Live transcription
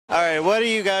All right, what are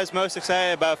you guys most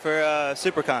excited about for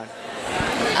Supercon?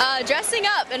 Dressing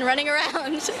up and running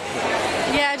around.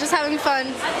 Yeah, just having fun.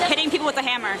 Hitting people with a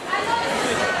hammer.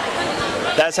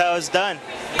 That's how it's done.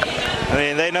 I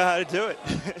mean, they know how to do it.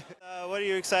 What are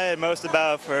you excited most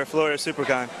about for Florida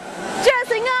Supercon?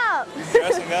 Dressing up!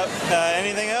 Dressing up.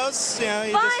 Anything else? You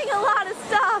know, Buying a lot of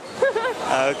stuff.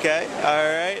 Okay, all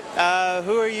right.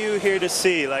 Who are you here to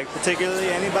see? Like, particularly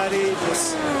anybody?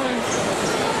 Just...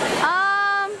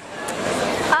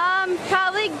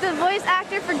 Probably the voice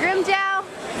actor for Grimjow.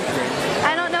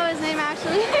 I don't know his name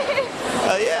actually.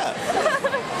 Yeah.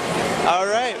 All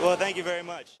right, well, thank you very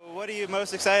much. What are you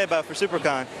most excited about for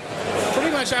Supercon?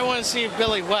 Pretty much I want to see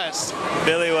Billy West.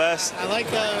 Billy West. I like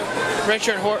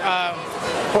Richard Horowitz,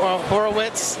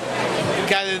 the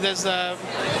guy that does the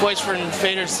voice for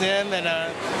Invader Sim and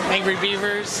Angry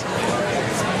Beavers.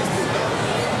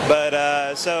 But,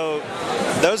 so,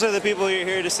 those are the people you're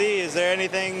here to see. Is there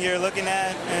anything you're looking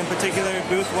at in particular,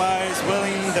 booth-wise,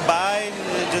 willing to buy?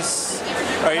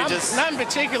 Not in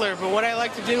particular, but what I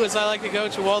like to do is I like to go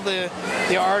to all the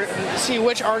art, see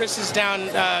which artist is down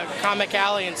Comic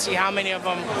Alley and see how many of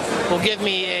them will give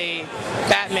me a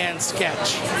Batman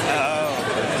sketch. Oh,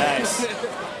 nice.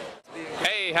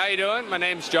 Hey, how you doing? My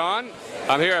name's John.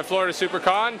 I'm here at Florida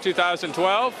Supercon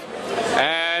 2012,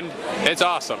 and it's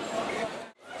awesome.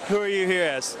 Who are you here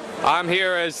as? I'm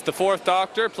here as the Fourth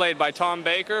Doctor, played by Tom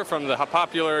Baker from the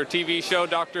popular TV show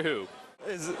Doctor Who.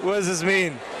 What does this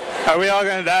mean? Are we all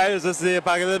gonna die? Is this the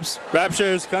apocalypse? Rapture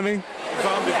is coming?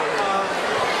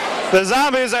 The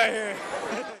zombies are here!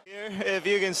 If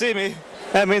you can see me,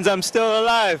 that means I'm still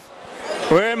alive.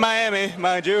 We're in Miami,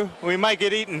 mind you. We might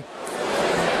get eaten.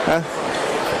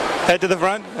 Head to the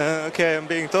front? Okay, I'm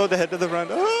being told to head to the front.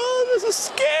 Oh, this is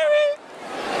scary!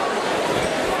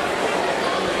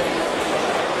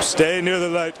 Stay near the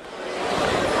light.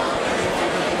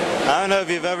 I don't know if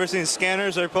you've ever seen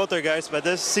Scanners or Poltergeist, but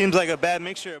this seems like a bad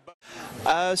mixture.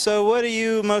 So what are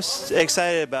you most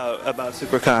excited about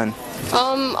Supercon?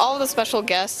 All of the special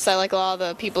guests. I like a lot of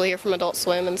the people here from Adult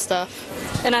Swim and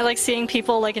stuff. And I like seeing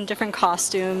people like in different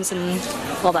costumes and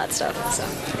all that stuff. So.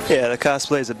 Yeah, the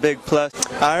cosplay is a big plus.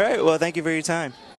 All right, well, thank you for your time.